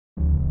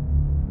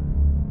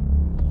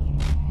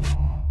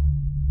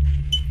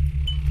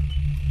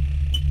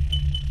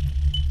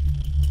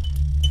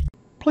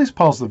Please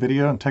pause the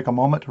video and take a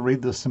moment to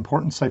read this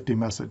important safety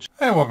message.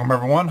 Hey, welcome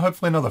everyone.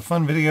 Hopefully another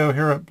fun video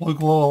here at Blue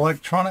Glow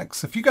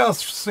Electronics. If you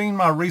guys have seen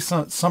my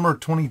recent summer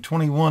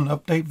 2021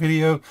 update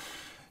video,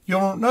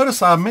 you'll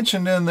notice I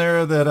mentioned in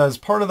there that as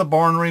part of the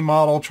barn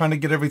remodel, trying to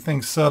get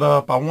everything set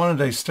up, I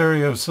wanted a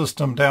stereo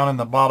system down in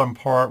the bottom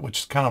part, which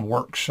is kind of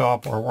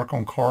workshop or work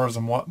on cars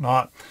and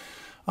whatnot.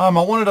 I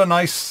wanted a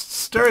nice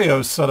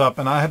stereo setup,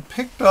 and I had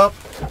picked up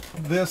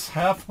this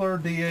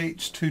Hafler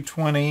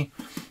DH-220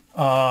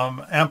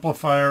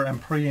 amplifier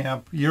and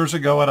preamp years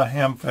ago at a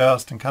ham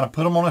fest and kind of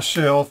put them on a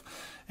shelf,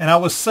 and I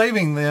was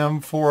saving them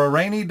for a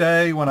rainy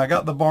day when I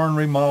got the barn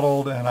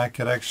remodeled and I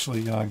could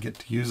actually get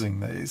to using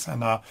these.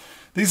 And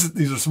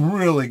these are some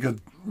really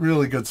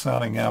good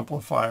sounding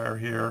amplifier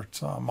here. It's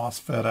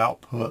MOSFET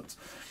outputs.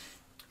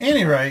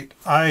 Any rate,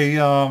 I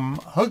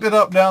hooked it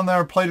up down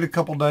there, played it a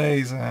couple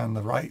days, and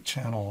the right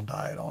channel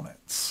died on it.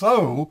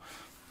 So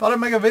thought I'd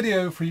make a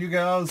video for you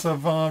guys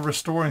of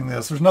restoring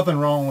this. There's nothing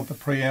wrong with the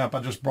preamp. I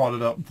just brought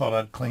it up and thought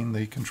I'd clean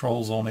the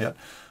controls on it.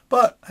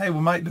 But hey, we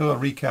might do a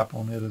recap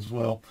on it as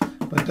well.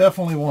 But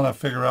definitely want to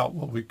figure out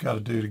what we've got to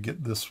do to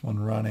get this one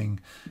running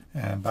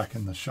and back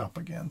in the shop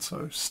again.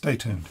 So stay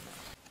tuned.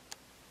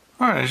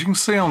 All right, as you can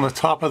see on the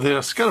top of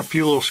this, got a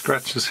few little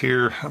scratches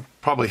here.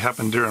 Probably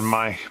happened during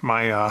my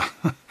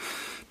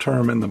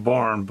term in the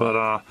barn,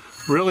 but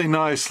really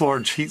nice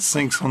large heat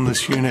sinks on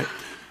this unit.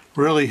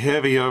 Really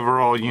heavy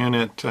overall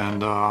unit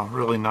and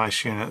really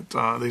nice unit.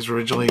 These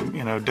originally,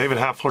 David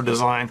Hafler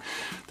design.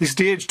 These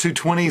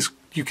DH-220s,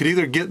 you could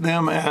either get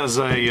them as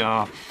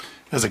a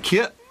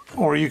kit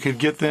or you could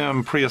get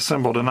them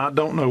pre-assembled, and I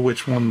don't know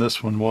which one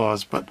this one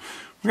was, but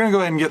we're going to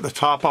go ahead and get the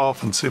top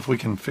off and see if we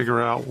can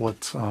figure out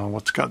what's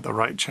got the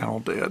right channel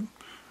dead.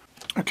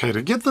 Okay,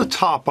 to get the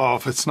top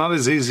off, it's not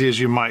as easy as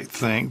you might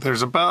think.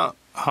 There's about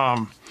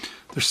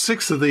there's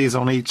 6 of these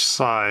on each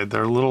side.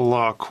 They're little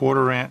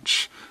 1/4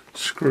 inch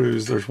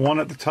screws. There's one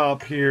at the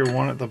top here,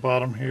 one at the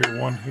bottom here,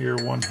 one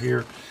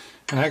here,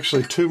 and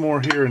actually 2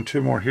 more here and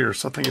 2 more here.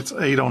 So I think it's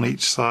 8 on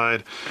each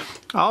side.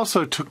 I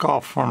also took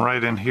off from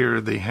right in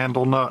here the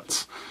handle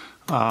nuts.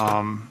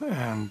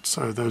 And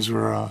so those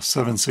were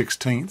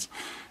 7/16,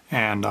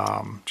 and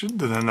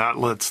then that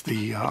lets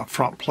the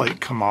front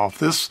plate come off.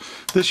 This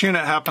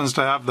unit happens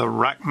to have the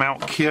rack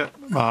mount kit,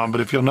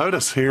 but if you'll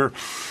notice here,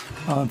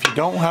 if you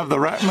don't have the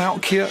rack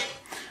mount kit,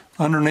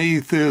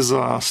 underneath is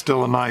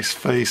still a nice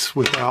face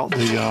without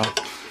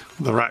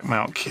the rack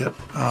mount kit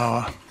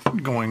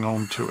going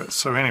on to it.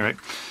 So anyway,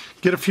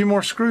 get a few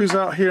more screws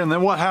out here, and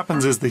then what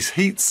happens is these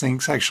heat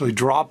sinks actually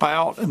drop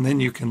out, and then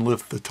you can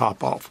lift the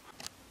top off.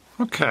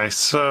 Okay,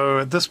 so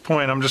at this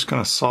point I'm just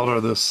going to solder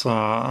this,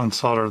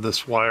 unsolder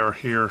this wire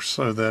here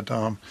so that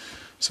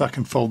so I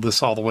can fold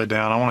this all the way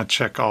down. I want to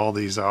check all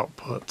these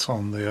outputs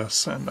on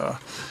this, and like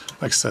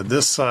I said,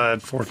 this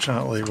side,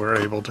 fortunately, we're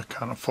able to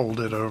kind of fold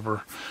it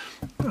over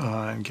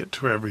and get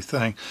to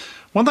everything.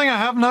 One thing I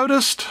have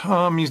noticed,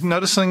 you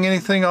noticing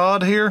anything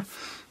odd here?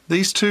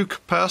 These 2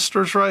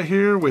 capacitors right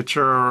here, which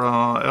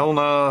are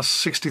ELNA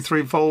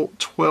 63 volt,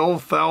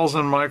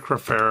 12,000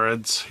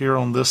 microfarads here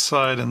on this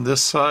side and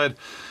this side.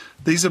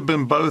 These have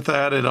been both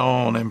added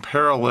on in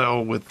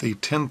parallel with the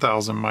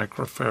 10,000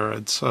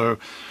 microfarads. So,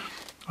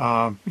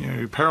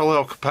 your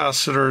parallel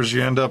capacitors,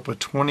 you end up with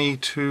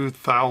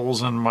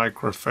 22,000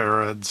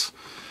 microfarads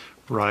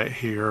right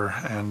here.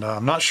 And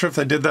I'm not sure if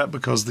they did that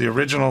because the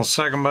original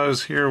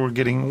Sagamos here were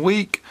getting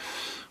weak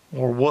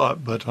or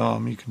what, but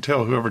you can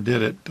tell whoever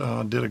did it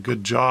did a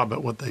good job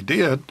at what they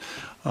did.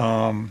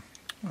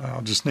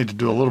 I'll just need to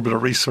do a little bit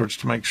of research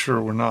to make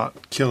sure we're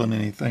not killing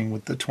anything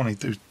with the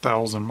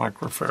 22,000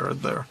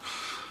 microfarad there.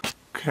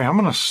 Okay, I'm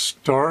going to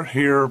start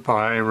here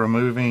by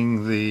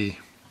removing I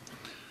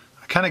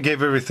kind of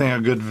gave everything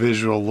a good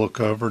visual look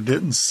over.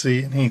 Didn't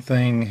see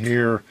anything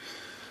here,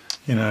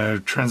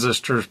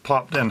 transistors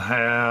popped in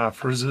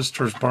half,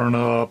 resistors burn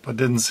up. I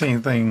didn't see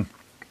anything,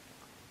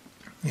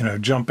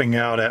 jumping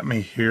out at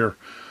me here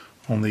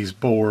on these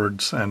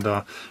boards. And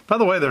by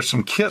the way, there's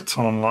some kits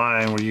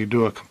online where you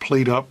do a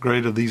complete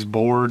upgrade of these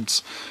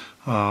boards,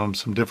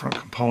 some different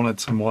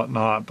components and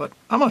whatnot, but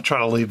I'm going to try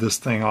to leave this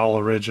thing all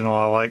original.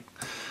 I like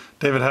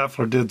David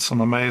Hafler did some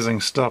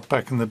amazing stuff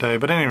back in the day.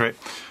 But anyway,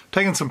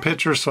 taking some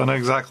pictures so I know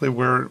exactly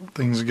where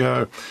things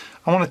go.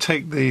 I want to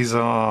take these,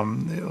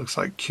 it looks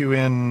like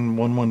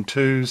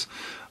QN112s.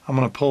 I'm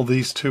going to pull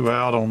these 2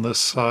 out on this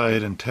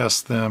side and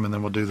test them, and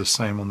then we'll do the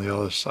same on the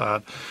other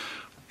side.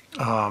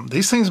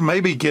 These things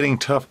may be getting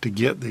tough to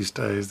get these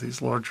days,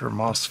 these larger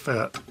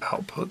MOSFET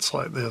outputs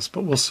like this,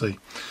 but we'll see.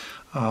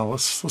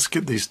 Let's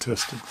get these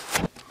tested.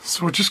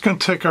 So we're just going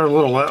to take our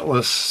little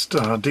Atlas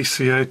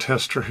DCA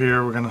tester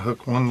here. We're going to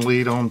hook one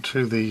lead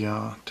onto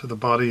the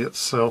body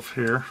itself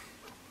here.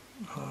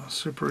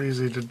 Super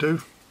easy to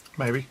do,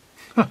 maybe.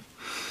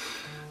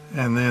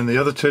 And then the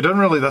other 2,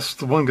 that's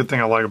the one good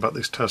thing I like about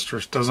these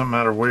testers. Doesn't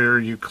matter where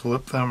you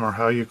clip them or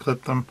how you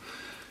clip them.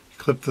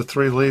 Clip the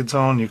 3 leads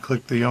on, you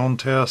click the on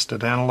test,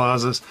 it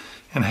analyzes.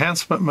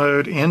 Enhancement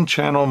mode,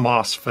 in-channel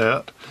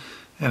MOSFET.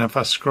 And if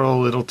I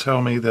scroll, it'll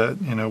tell me that,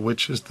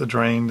 which is the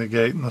drain, the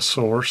gate, and the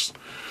source.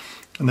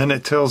 And then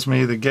it tells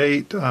me the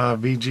gate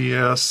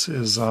VGS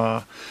is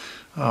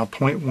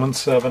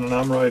 0.17, and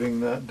I'm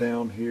writing that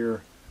down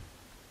here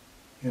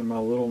in my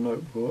little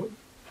notebook.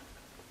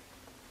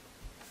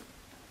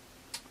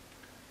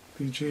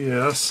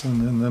 VGS,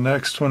 and then the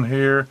next one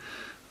here,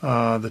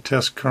 the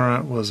test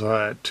current was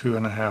at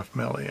 2.5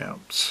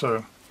 milliamps.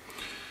 So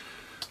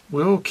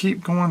we'll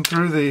keep going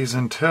through these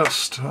and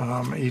test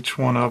each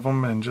one of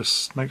them and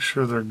just make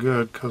sure they're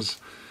good, because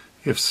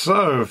if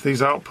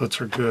these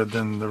outputs are good,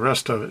 then the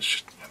rest of it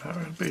should,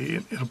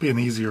 it'll be an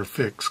easier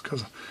fix,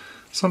 because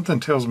something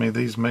tells me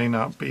these may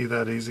not be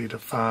that easy to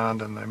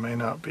find, and they may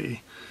not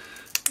be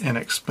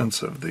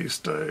inexpensive these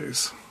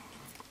days.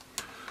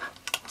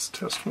 Let's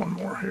test one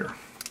more here.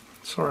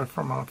 Sorry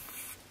for my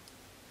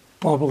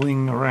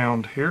bubbling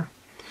around here.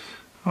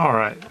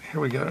 Alright, here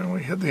we go.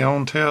 We hit the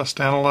on test,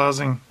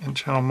 analyzing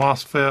in-channel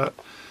MOSFET,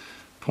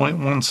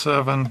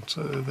 0.17.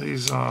 So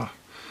these not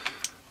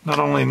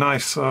only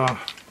nice,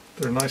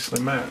 they're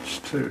nicely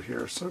matched too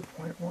here. So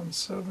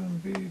 0.17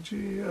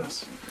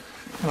 VGS.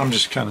 I'm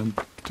just kind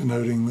of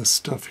denoting this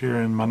stuff here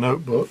in my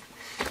notebook.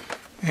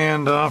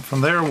 And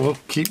from there we'll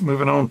keep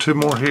moving on. 2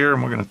 more here,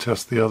 and we're going to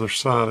test the other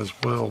side as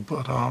well.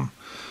 But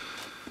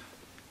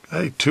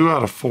hey, 2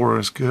 out of 4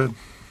 is good.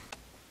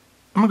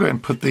 I'm going to go ahead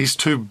and put these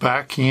 2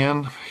 back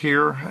in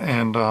here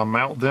and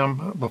mount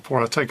them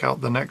before I take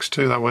out the next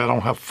 2. That way I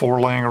don't have 4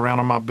 laying around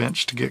on my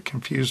bench to get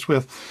confused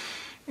with.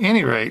 At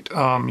any rate,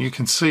 you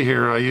can see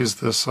here I use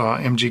this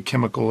MG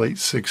Chemical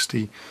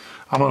 860.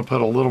 I'm going to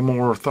put a little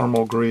more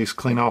thermal grease,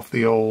 clean off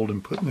the old,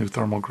 and put new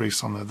thermal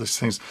grease on there.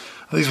 This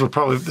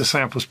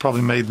amp was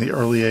probably made in the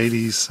early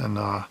 80s, and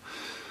I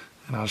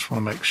just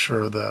want to make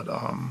sure that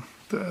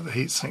the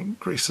heatsink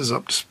grease is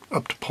up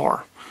to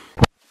par.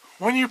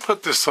 When you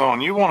put this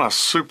on, you want a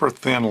super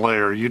thin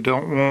layer. You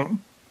don't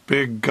want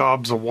big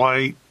gobs of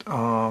white.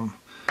 So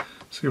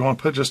you want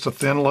to put just a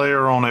thin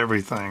layer on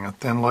everything. A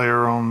thin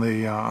layer on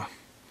the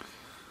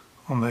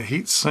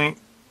heatsink,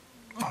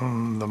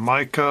 on the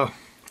mica,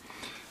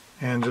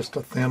 and just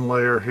a thin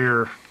layer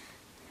here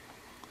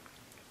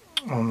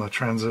on the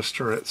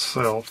transistor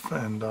itself.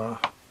 And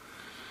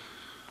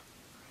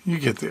you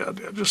get the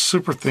idea. Just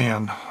super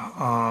thin.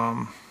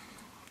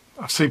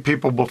 I've seen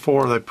people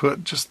before, they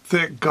put just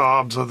thick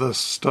gobs of this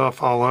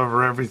stuff all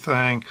over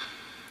everything,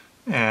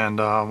 and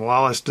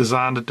while it's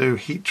designed to do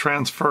heat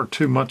transfer,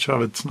 too much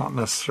of it's not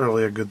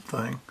necessarily a good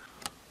thing.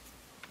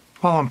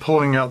 While I'm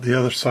pulling out the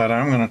other side,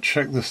 I'm going to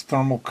check this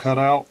thermal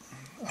cutout.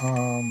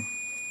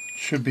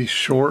 Should be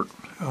short.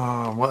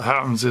 What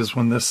happens is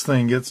when this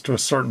thing gets to a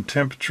certain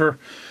temperature,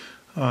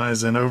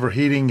 as in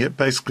overheating, it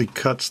basically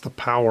cuts the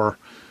power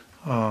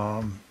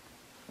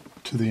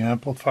to the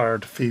amplifier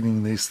to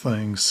feeding these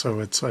things, so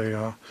it's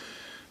a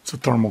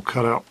thermal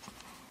cutout.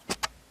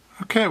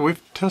 Okay,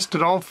 we've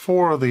tested all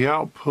 4 of the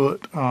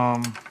output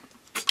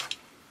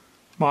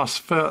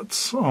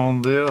MOSFETs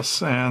on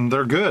this, and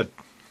they're good.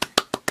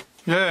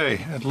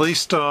 Yay! At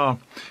least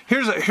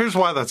here's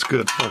why that's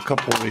good, for a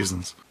couple of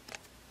reasons.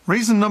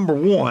 Reason number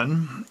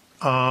 1,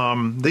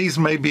 these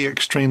may be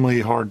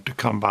extremely hard to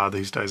come by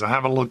these days. I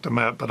haven't looked them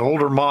up, but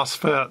older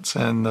MOSFETs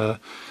and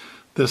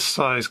this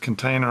size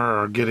container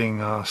are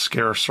getting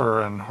scarcer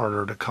and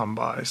harder to come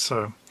by.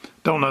 So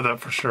don't know that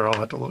for sure.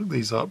 I'll have to look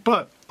these up.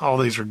 But all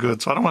these are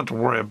good, so I don't have to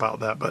worry about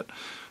that. But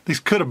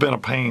these could have been a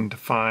pain to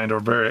find, or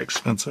very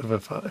expensive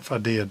if I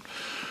did.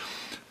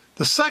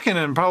 The second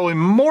and probably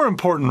more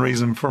important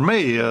reason for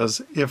me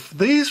is, if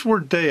these were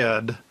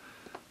dead,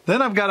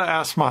 then I've got to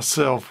ask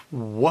myself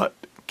what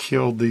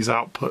killed these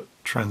output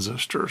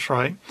transistors,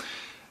 right?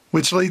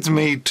 Which leads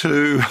me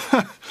to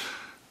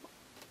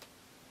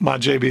my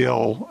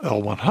JBL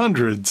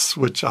L100s,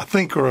 which I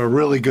think are a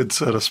really good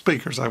set of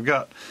speakers. I've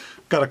got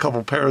a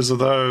couple pairs of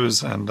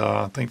those, and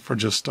I think for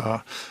just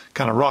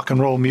kind of rock and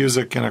roll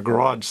music in a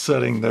garage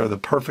setting, they're the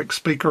perfect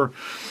speaker.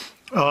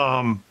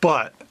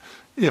 But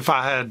if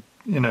I had,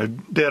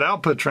 dead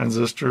output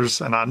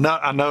transistors, and I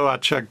know I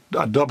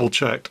double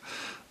checked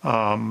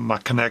my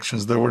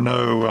connections, there were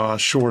no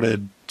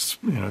shorted,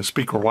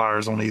 speaker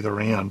wires on either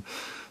end.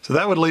 So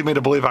that would lead me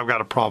to believe I've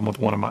got a problem with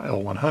one of my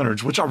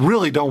L100s, which I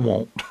really don't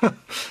want.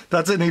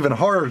 That's an even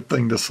harder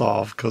thing to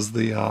solve, because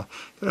the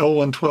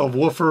L112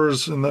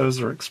 woofers, and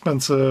those are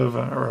expensive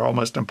or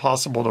almost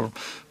impossible to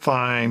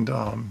find.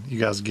 You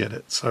guys get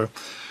it. So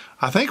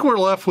I think we're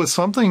left with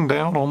something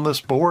down on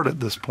this board at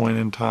this point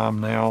in time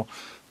now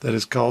that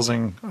is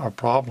causing our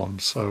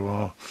problems.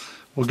 So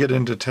we'll get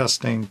into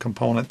testing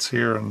components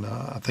here, and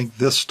I think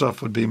this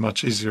stuff would be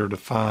much easier to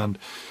find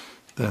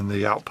than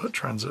the output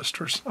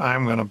transistors.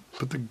 I'm going to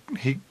put the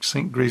heat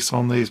sink grease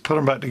on these, put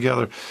them back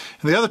together.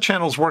 And the other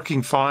channel's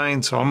working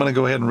fine, so I'm going to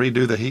go ahead and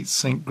redo the heat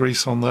sink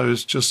grease on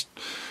those, just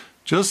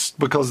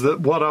because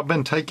what I've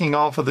been taking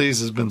off of these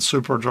has been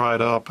super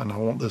dried up, and I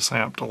want this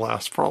amp to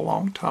last for a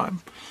long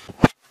time.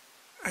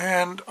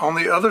 And on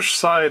the other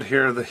side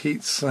here, the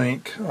heat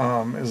sink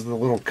is the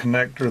little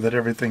connector that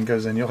everything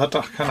goes in. You'll have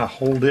to kind of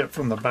hold it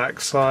from the back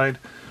side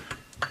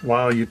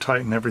while you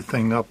tighten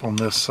everything up on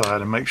this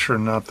side, and make sure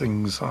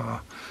nothing's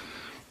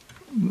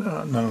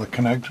none of the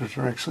connectors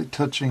are actually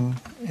touching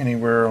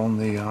anywhere on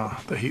the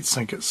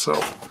heatsink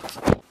itself.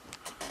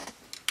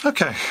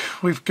 Okay,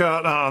 we've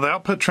got the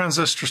output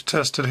transistors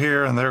tested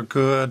here, and they're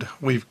good.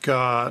 We've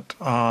got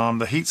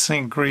the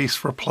heatsink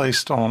grease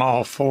replaced on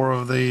all 4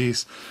 of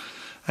these.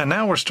 And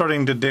now we're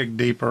starting to dig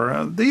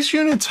deeper. These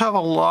units have a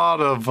lot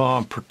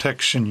of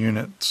protection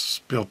units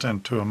built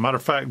into them. Matter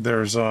of fact,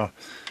 there's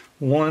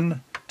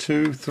 1,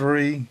 2,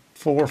 3,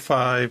 4,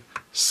 5,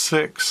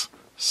 6,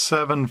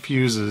 7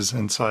 fuses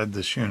inside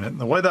this unit.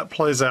 And the way that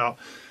plays out,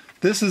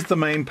 this is the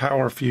main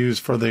power fuse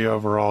for the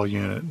overall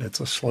unit. It's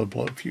a slow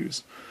blow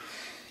fuse.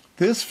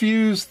 This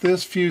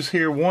fuse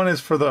here, one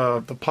is for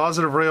the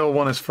positive rail,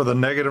 one is for the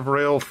negative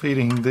rail,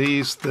 feeding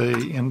these, the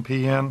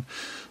NPN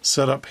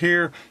setup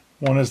here.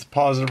 One is the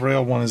positive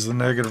rail, one is the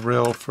negative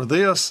rail for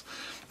this.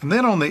 And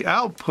then on the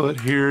output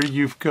here,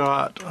 you've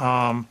got,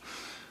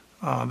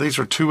 these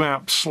are 2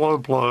 amp slow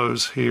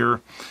blows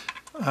here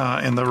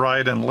in the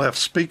right and left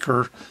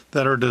speaker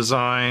that are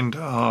designed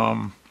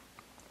to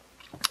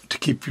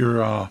keep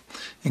your,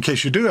 in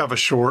case you do have a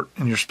short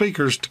in your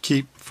speakers, to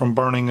keep from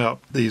burning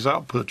up these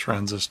output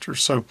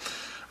transistors. So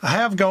I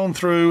have gone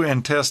through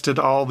and tested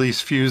all these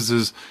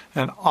fuses,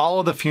 and all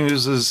of the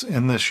fuses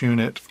in this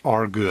unit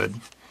are good.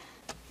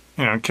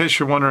 You know, in case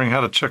you're wondering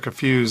how to check a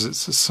fuse,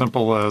 it's as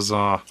simple as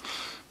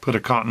put a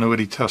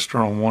continuity tester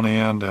on one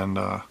end and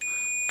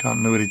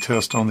continuity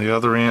test on the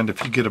other end.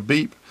 If you get a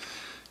beep,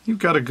 you've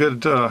got a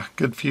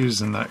good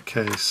fuse in that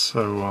case.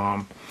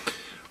 So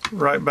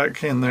right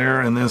back in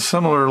there, and then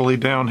similarly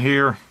down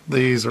here,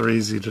 these are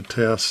easy to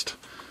test.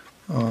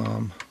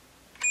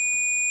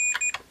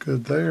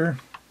 Good there,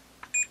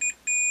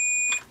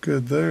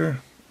 good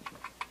there,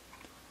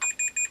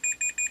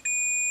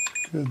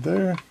 good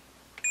there.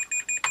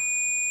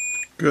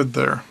 Good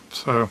there.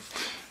 So,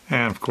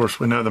 and of course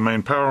we know the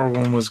main power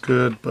one was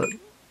good, but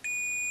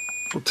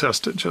we'll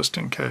test it just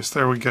in case.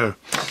 There we go.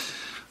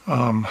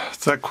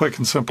 It's that quick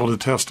and simple to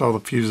test all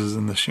the fuses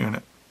in this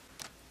unit.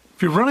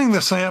 If you're running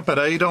this amp at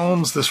 8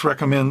 ohms, this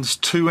recommends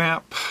 2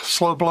 amp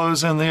slow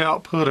blows in the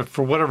output. If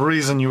for whatever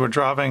reason you are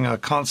driving a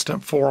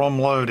constant 4 ohm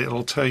load,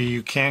 it'll tell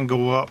you can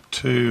go up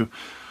to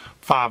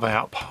 5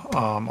 amp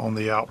on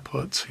the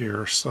outputs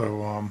here.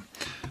 So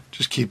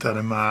just keep that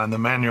in mind. The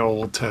manual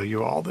will tell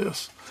you all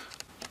this.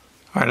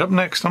 Alright, up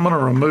next I'm going to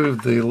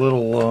remove the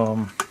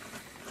little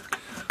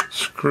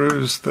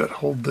screws that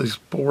hold these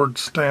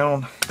boards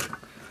down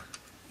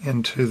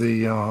into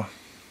the,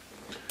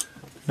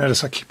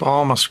 notice I keep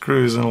all my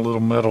screws in a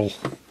little metal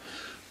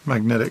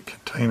magnetic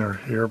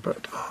container here,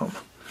 but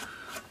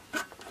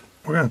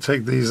we're going to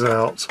take these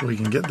out so we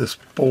can get this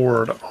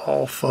board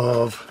off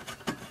of,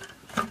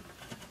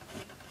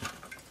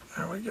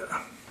 there we go.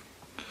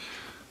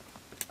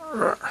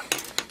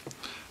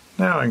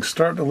 Now I can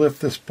start to lift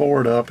this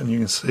board up, and you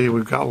can see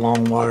we've got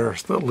long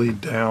wires that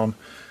lead down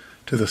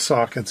to the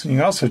sockets. And you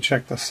can also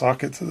check the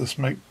sockets at this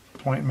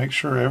point, make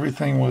sure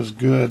everything was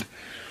good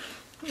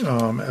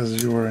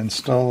as you were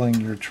installing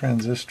your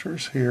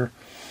transistors here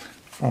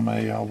from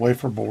a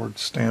wafer board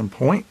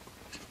standpoint.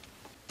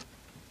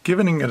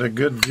 Giving it a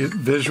good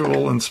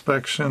visual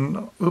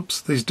inspection.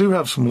 Oops, these do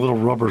have some little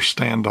rubber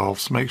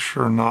standoffs. Make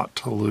sure not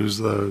to lose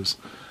those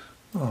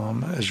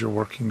as you're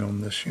working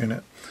on this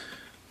unit.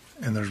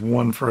 And there's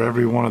one for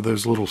every one of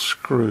those little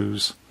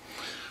screws.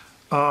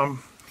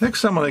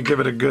 Next I'm going to give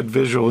it a good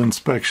visual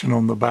inspection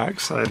on the back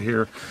side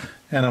here.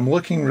 And I'm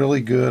looking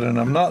really good, and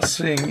I'm not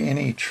seeing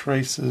any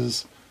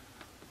traces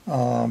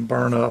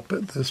burn up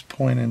at this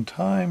point in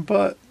time,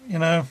 but you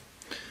know,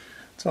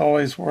 it's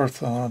always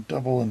worth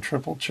double and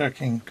triple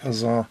checking,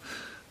 because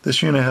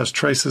this unit has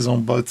traces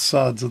on both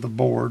sides of the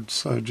board,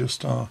 so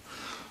just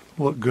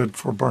look good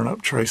for burn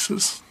up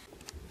traces.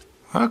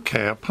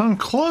 Okay, upon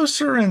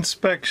closer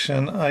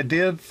inspection, I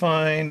did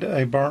find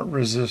a burnt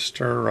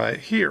resistor right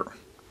here,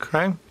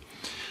 okay?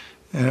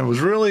 And it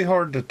was really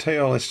hard to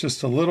tell. It's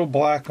just a little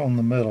black on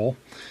the middle.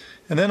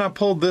 And then I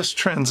pulled this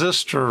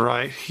transistor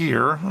right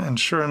here, and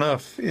sure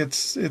enough,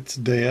 it's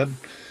dead,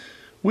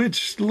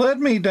 which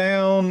led me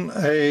down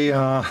a,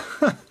 a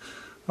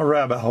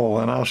rabbit hole,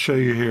 and I'll show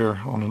you here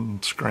on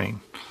the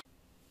screen.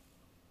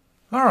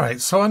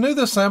 Alright, so I knew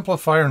this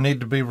amplifier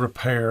needed to be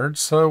repaired,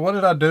 so what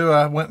did I do?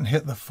 I went and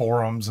hit the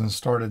forums and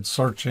started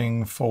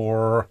searching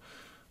for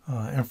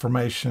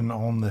information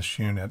on this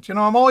unit. You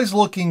know, I'm always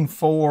looking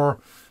for,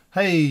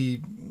 hey,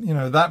 you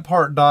know, that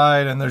part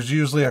died and there's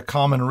usually a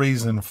common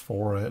reason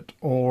for it.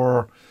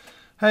 Or,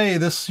 hey,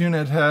 this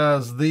unit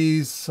has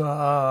these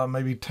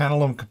maybe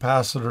tantalum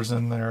capacitors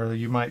in there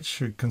you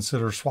should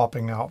consider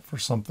swapping out for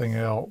something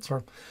else.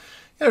 Or,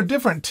 you know,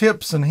 different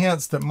tips and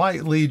hints that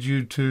might lead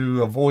you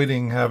to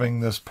avoiding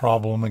having this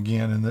problem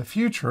again in the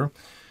future.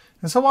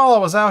 And so while I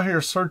was out here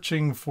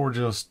searching for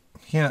just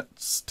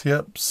hints,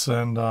 tips,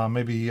 and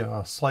maybe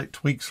slight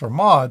tweaks or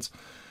mods,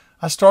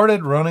 I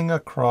started running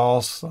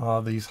across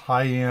these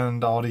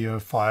high-end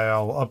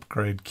audiophile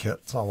upgrade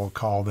kits, I will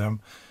call them,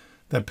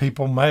 that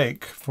people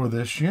make for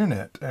this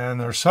unit.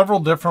 And there are several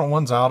different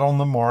ones out on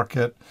the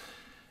market.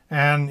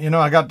 And, you know,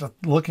 I got to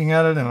looking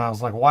at it and I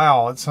was like,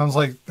 wow, it sounds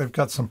like they've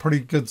got some pretty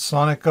good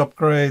sonic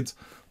upgrades.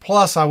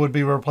 Plus, I would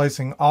be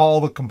replacing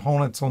all the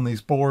components on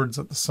these boards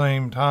at the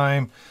same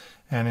time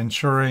and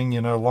ensuring,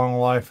 you know, long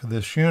life of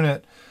this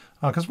unit.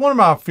 Because one of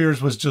my fears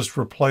was just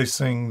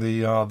replacing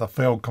the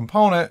failed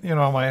component. You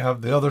know, I might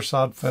have the other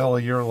side fail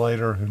a year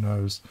later, who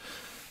knows,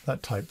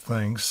 that type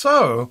thing.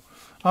 So,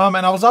 and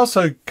I was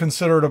also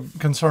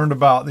concerned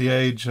about the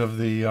age of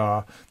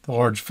the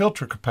large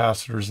filter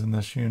capacitors in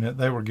this unit.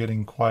 They were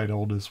getting quite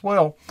old as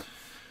well.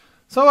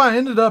 So I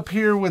ended up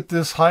here with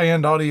this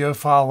high-end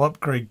audiophile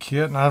upgrade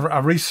kit, and I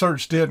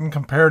researched it and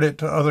compared it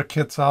to other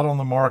kits out on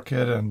the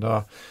market. And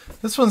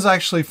this one's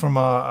actually from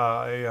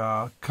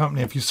a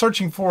company. If you're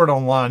searching for it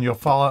online, you'll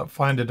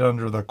find it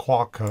under the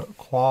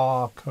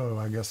Quaco,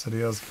 I guess it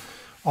is,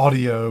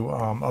 audio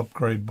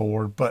upgrade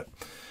board. But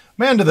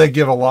man, do they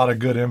give a lot of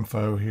good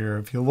info here.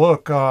 If you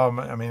look,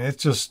 I mean,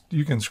 it's just,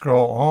 you can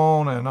scroll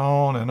on and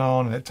on and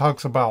on, and it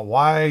talks about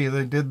why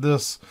they did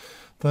this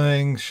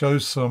thing,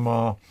 shows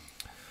some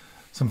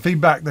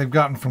feedback they've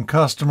gotten from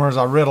customers.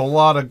 I read a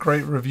lot of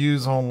great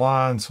reviews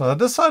online, so I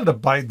decided to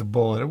bite the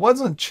bullet. It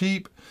wasn't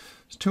cheap.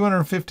 It's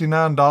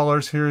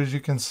 $259 here, as you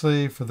can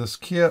see, for this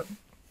kit.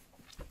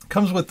 It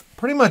comes with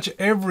pretty much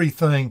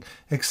everything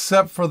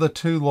except for the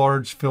 2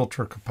 large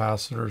filter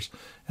capacitors,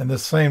 and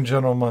this same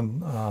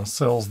gentleman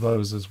sells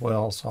those as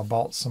well, so I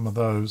bought some of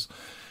those.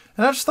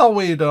 And I just thought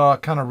we'd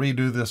kind of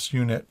redo this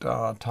unit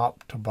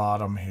top to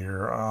bottom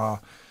here.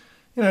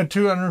 You know,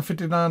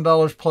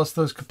 $259 plus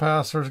those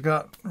capacitors,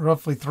 got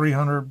roughly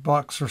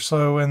 $300 or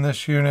so in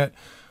this unit,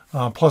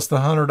 plus the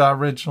 $100 I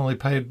originally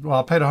paid. Well,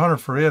 I paid $100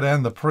 for it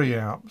and the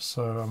preamp,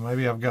 so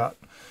maybe I've got,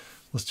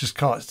 let's just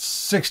call it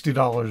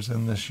 $60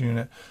 in this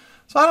unit.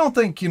 So I don't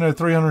think, you know,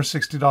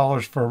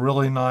 $360 for a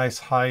really nice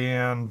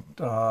high-end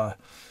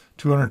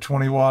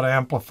 220 watt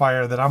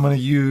amplifier that I'm going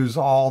to use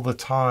all the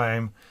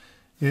time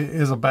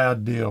is a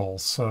bad deal.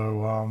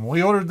 So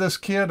we ordered this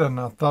kit, and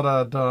I thought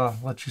I'd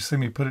let you see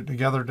me put it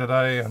together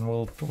today, and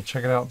we'll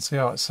check it out and see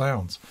how it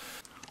sounds.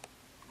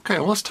 Okay,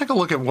 well, let's take a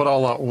look at what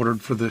all I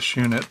ordered for this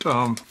unit.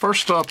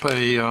 First up,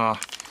 a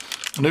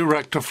new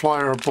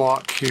rectifier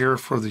block here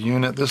for the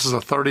unit. This is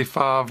a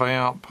 35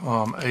 amp, 8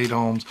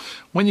 ohms.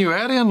 When you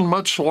add in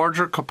much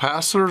larger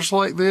capacitors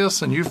like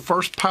this and you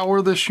first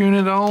power this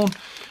unit on,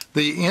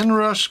 the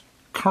inrush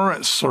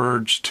current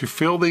surge to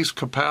fill these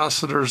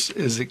capacitors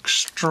is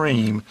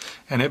extreme,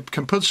 and it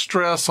can put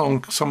stress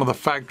on some of the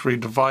factory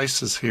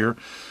devices here.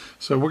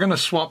 So we're going to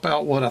swap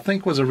out what I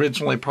think was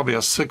originally probably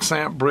a 6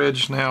 amp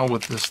bridge now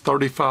with this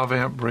 35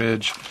 amp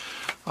bridge.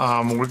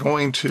 We're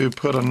going to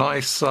put a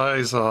nice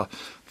size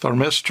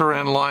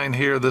thermistor in line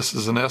here. This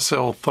is an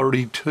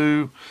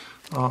SL32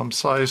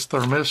 size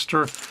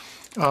thermistor.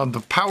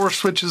 The power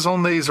switches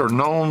on these are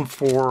known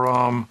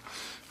for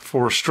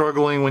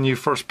struggling when you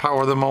first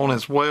power them on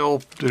as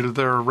well due to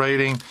their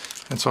rating,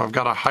 and so I've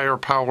got a higher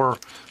power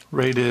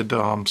rated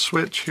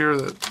switch here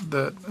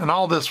and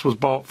all this was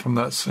bought from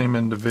that same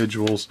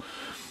individuals.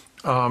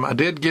 I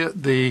did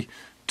get the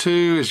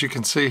 2, as you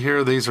can see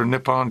here, these are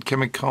Nippon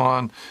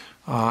Chemicon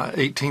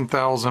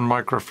 18,000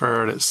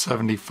 microfarad at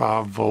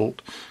 75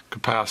 volt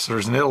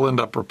capacitors, and it'll end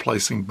up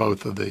replacing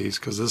both of these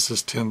because this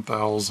is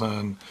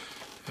 10,000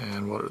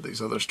 and what are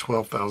these others,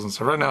 12,000.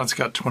 So right now it's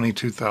got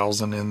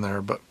 22,000 in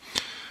there, but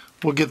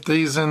we'll get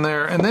these in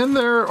there. And then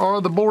there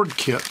are the board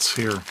kits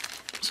here.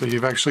 So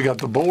you've actually got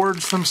the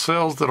boards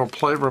themselves that'll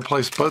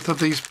replace both of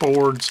these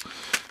boards.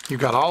 You've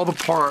got all the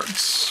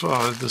parts.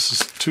 This is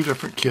 2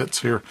 different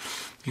kits here.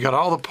 You got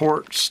all the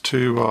ports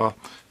to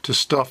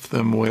stuff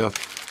them with.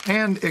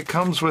 And it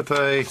comes with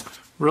a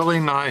really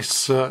nice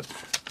set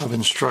of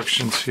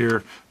instructions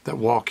here that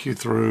walk you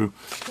through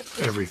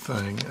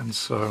everything. And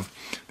so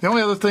the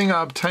only other thing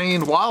I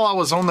obtained while I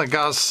was on the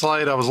guy's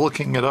site, I was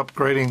looking at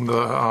upgrading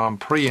the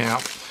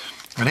preamp.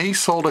 And he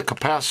sold a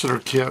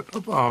capacitor kit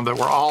that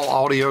were all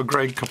audio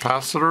grade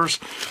capacitors,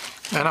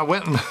 and I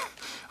went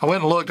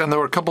and looked, and there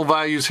were a couple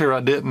values here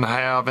I didn't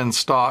have in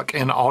stock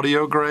in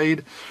audio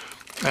grade,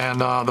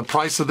 and the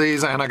price of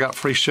these, and I got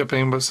free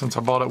shipping, but since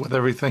I bought it with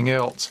everything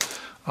else,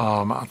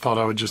 I thought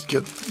I would just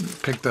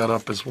pick that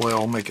up as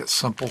well, make it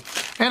simple.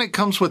 And it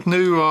comes with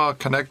new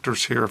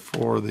connectors here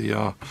for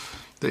the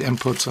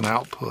inputs and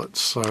outputs.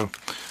 So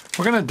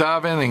we're going to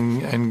dive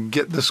in and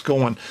get this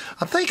going.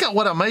 I think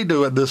what I may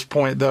do at this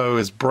point, though,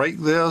 is break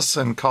this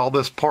and call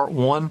this part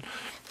 1,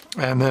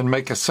 and then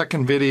make a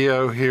second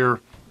video here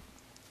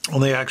on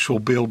the actual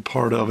build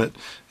part of it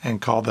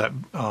and call that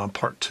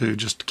part 2,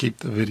 just to keep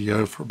the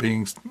video from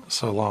being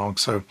so long.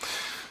 So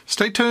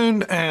stay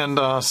tuned,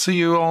 and see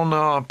you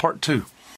on part 2.